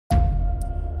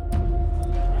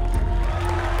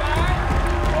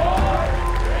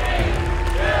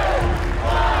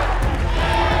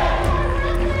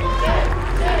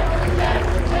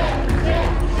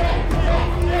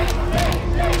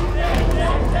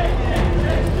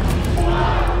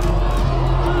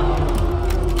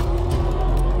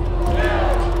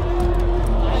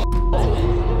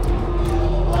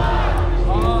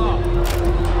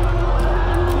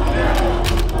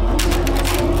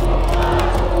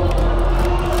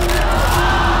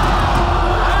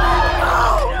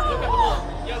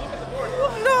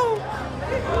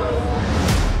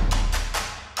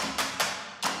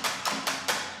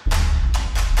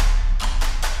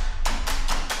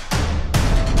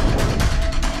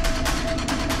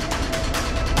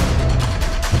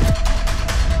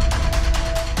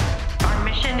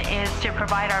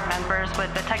our members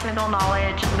with the technical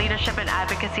knowledge, leadership and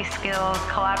advocacy skills,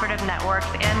 collaborative networks,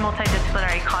 and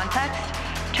multidisciplinary context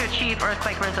to achieve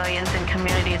earthquake resilience in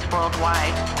communities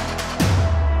worldwide.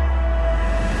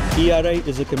 Eeri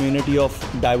is a community of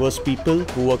diverse people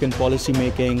who work in policy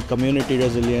making, community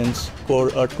resilience,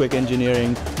 core earthquake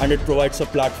engineering, and it provides a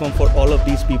platform for all of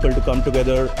these people to come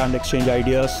together and exchange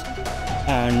ideas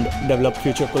and develop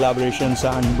future collaborations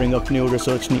and bring up new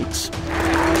research needs.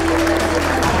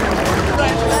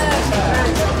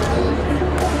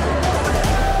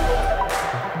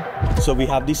 So we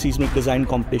have the seismic design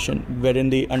competition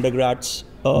wherein the undergrads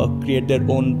create their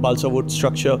own balsa wood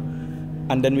structure,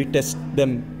 and then we test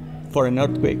them for an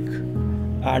earthquake.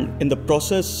 And in the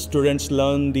process, students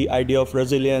learn the idea of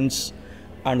resilience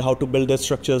and how to build their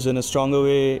structures in a stronger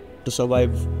way to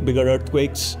survive bigger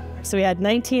earthquakes. So we had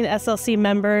 19 SLC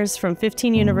members from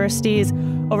 15 universities,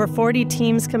 over 40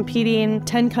 teams competing,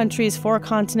 10 countries, 4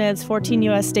 continents, 14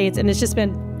 US states, and it's just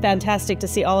been fantastic to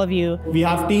see all of you. We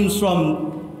have teams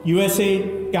from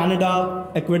USA, Canada,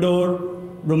 Ecuador,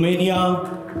 Romania,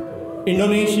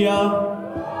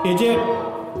 Indonesia, Egypt,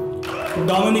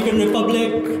 Dominican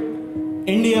Republic,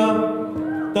 India,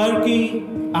 Turkey,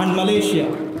 and Malaysia.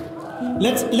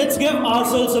 Let's give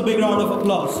ourselves a big round of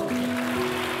applause.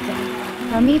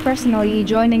 For me personally,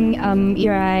 joining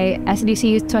Eeri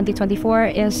SDC 2024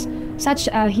 is such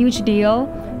a huge deal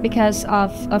because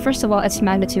of, first of all, its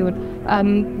magnitude.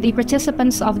 The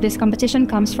participants of this competition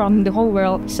comes from the whole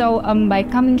world. So by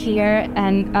coming here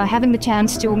and having the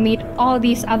chance to meet all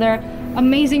these other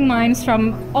amazing minds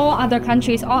from all other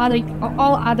countries,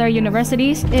 all other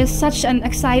universities is such an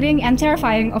exciting and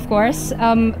terrifying, of course,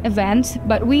 event.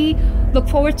 But we look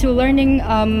forward to learning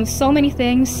so many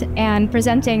things and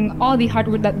presenting all the hard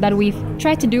work that we've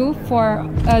tried to do for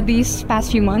these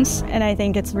past few months. And I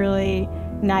think it's really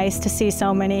nice to see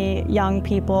so many young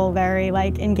people very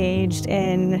engaged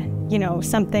in,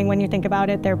 something. When you think about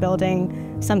it, they're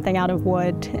building something out of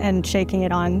wood and shaking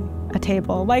it on a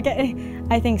table.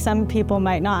 I think some people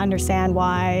might not understand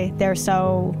why they're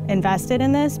so invested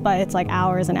in this, but it's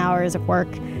hours and hours of work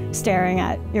staring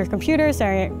at your computer,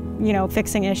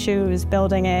 fixing issues,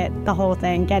 building it, the whole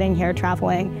thing, getting here,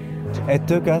 traveling. It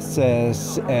took us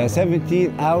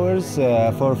 17 hours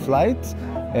for flight.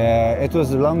 It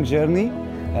was a long journey.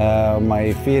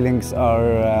 My feelings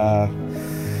are,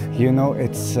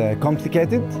 it's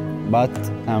complicated, but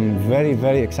I'm very,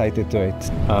 very excited to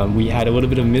it. We had a little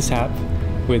bit of mishap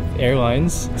with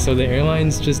airlines, so the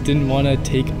airlines just didn't want to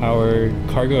take our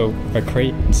cargo, our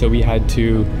crate, so we had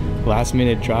to last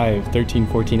minute drive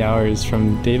 13-14 hours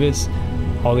from Davis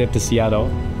all the way up to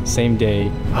Seattle, same day.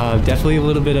 Definitely a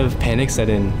little bit of panic set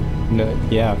in.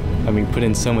 Yeah, we put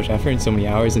in so much effort and so many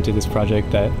hours into this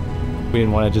project that we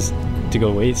didn't want to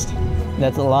go waste.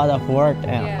 That's a lot of work,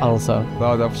 and also a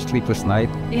lot of sleepless night.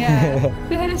 Yeah,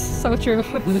 that is so true.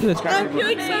 I'm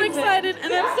feeling so excited,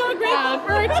 and I'm so grateful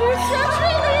for our two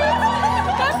structural leads.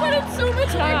 That put in so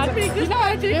much time to make this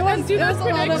project and do those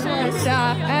connections.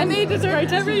 Yeah, and they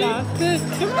deserve every.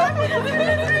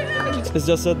 It's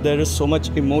just that there is so much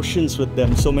emotions with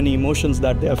them, so many emotions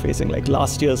that they are facing, like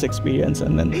last year's experience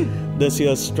and then this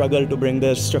year's struggle to bring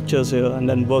their structures here and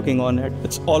then working on it.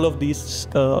 It's all of these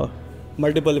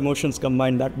multiple emotions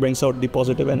combined that brings out the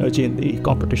positive energy in the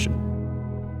competition.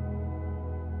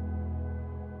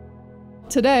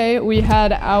 Today we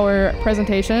had our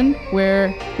presentation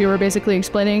where we were basically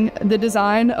explaining the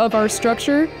design of our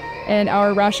structure and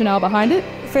our rationale behind it.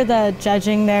 For the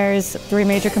judging, there's 3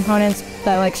 major components,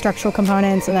 the structural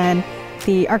components, and then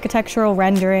the architectural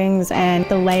renderings and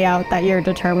the layout that you're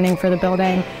determining for the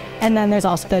building. And then there's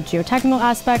also the geotechnical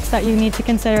aspects that you need to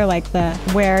consider, like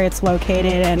where it's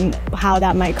located and how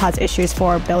that might cause issues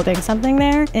for building something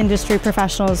there. Industry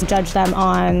professionals judge them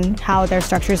on how their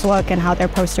structures look and how their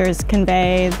posters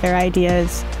convey their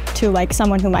ideas to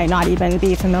someone who might not even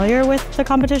be familiar with the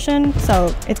competition.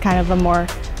 So it's kind of a more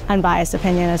unbiased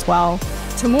opinion as well.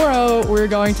 Tomorrow we're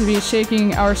going to be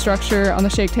shaking our structure on the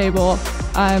shake table.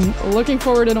 I'm looking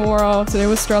forward to tomorrow. Today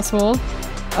was stressful.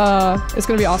 It's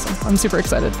going to be awesome. I'm super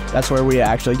excited. that's where we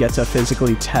actually get to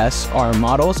physically test our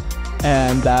models,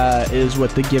 and that is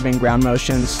with the giving ground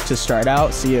motions to start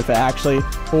out, see if it actually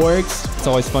works. It's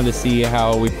always fun to see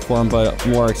how we perform, but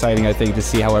more exciting, I think, to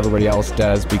see how everybody else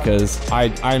does, because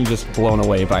I'm just blown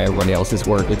away by everybody else's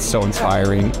work. It's so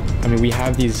inspiring. We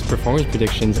have these performance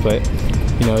predictions, but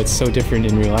it's so different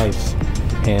in real life,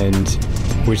 and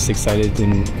we're just excited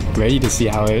and ready to see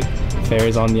how it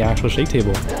fares on the actual shake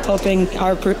table. Hoping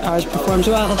ours performs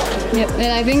well. Yep,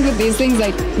 and I think with these things,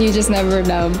 you just never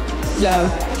know.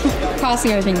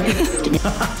 Crossing your fingers.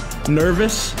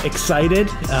 nervous, excited,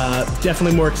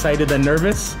 definitely more excited than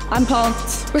nervous. I'm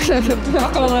pumped. We're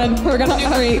gonna do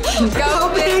great.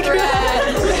 Go Big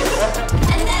Red!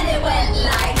 And then it went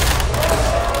like.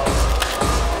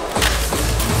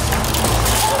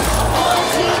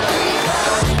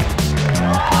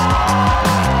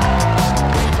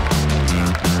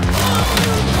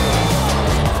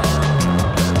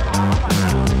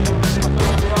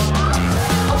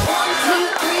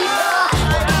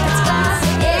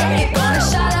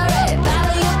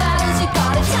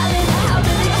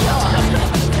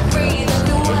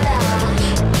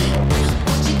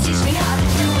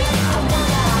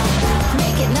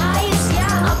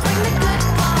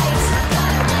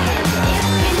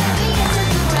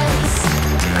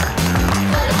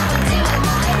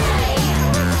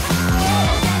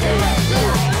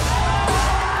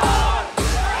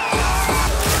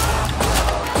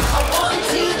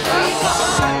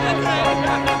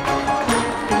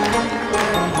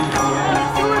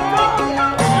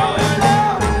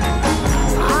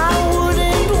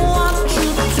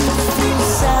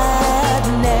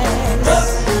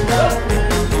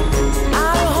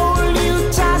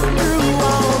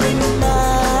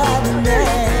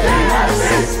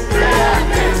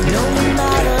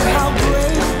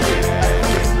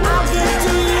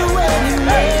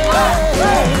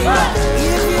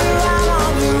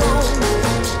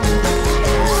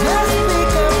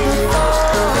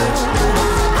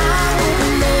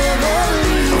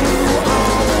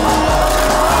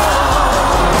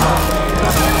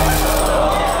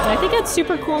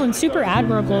 Super cool and super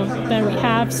admirable that we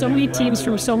have so many teams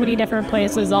from so many different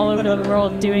places all over the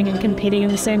world doing and competing in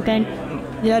the same thing.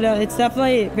 Yeah, no, it's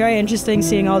definitely very interesting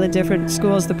seeing all the different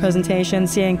schools, the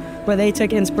presentations, seeing where they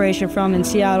took inspiration from in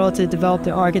Seattle to develop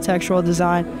their architectural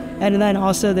design. And then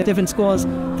also the different schools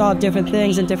thought of different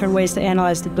things and different ways to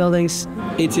analyze the buildings.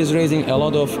 It is raising a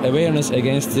lot of awareness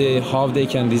against how they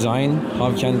can design,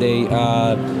 how can they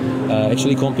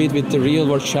actually compete with the real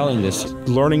world challenges.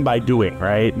 Learning by doing,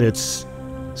 right? It's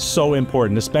so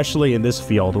important, especially in this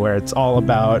field where it's all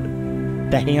about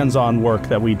the hands-on work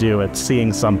that we do at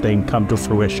seeing something come to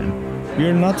fruition.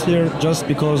 We're not here just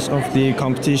because of the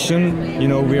competition. You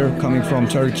know, we're coming from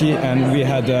Turkey and we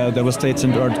had a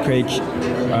devastating earthquake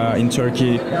in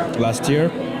Turkey last year.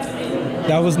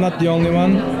 That was not the only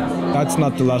one. That's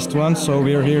not the last one. So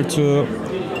we're here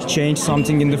to change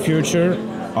something in the future,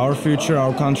 our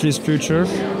country's future.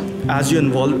 As you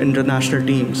involve international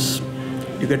teams,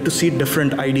 you get to see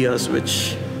different ideas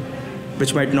which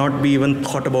might not be even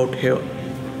thought about here.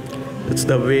 It's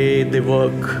the way they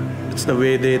work, it's the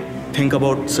way they think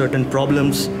about certain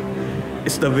problems,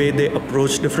 it's the way they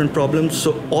approach different problems.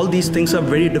 So all these things are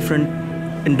very different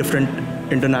in different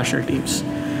international teams.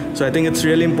 So I think it's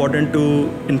really important to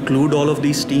include all of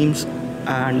these teams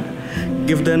and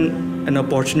give them an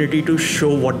opportunity to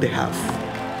show what they have.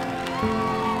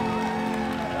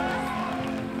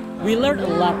 We learned a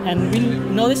lot and we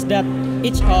noticed that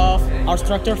each of our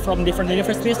structure from different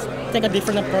universities take a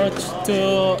different approach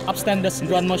to upstand the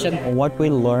ground motion. What we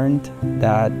learned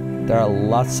that there are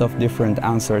lots of different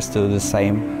answers to the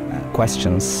same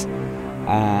questions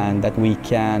and that we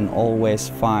can always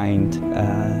find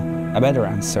a better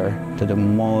answer to the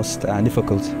most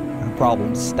difficult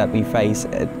problems that we face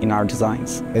in our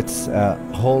designs. It's a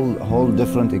whole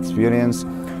different experience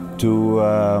to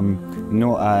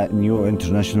know new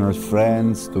international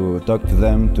friends, to talk to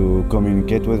them, to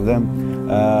communicate with them.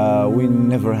 We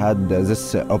never had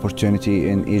this opportunity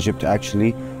in Egypt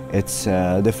actually. It's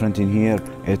different in here.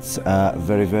 It's a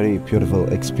very, very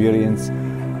beautiful experience.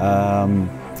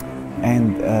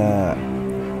 And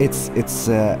it's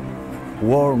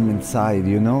warm inside,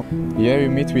 you know? Yeah, we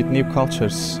meet with new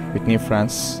cultures, with new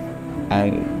friends.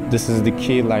 And this is the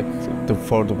key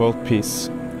for the world peace.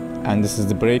 And this is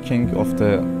the breaking of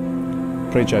the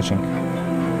prejudging.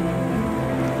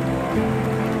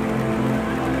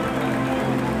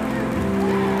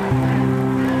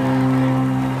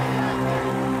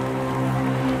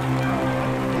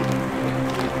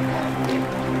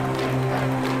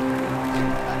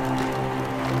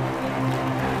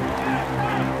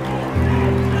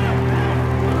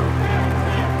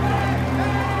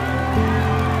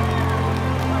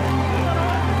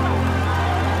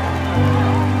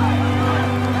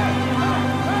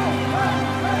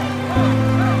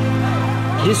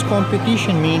 This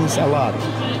competition means a lot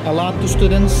to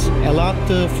students, a lot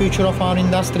to the future of our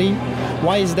industry.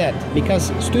 Why is that?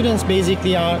 Because students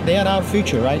basically they are our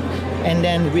future, right? And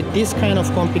then with this kind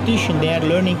of competition, they are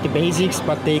learning the basics,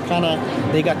 but they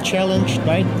got challenged,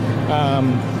 right?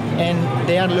 And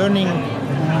they are learning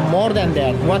more than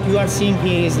that. What you are seeing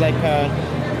here is like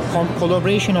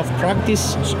collaboration of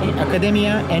practice,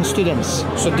 academia, and students.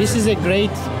 So this is a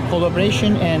great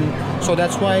collaboration, and so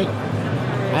that's why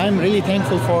I'm really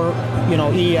thankful for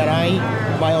ERI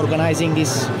by organizing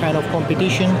this kind of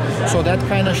competition. So that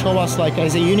kind of show us like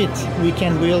as a unit we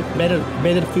can build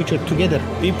better future together.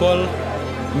 People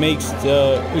makes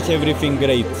everything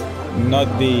great, not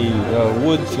the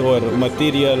wood or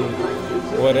material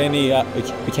or any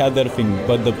other thing,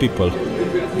 but the people.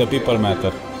 The people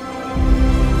matter.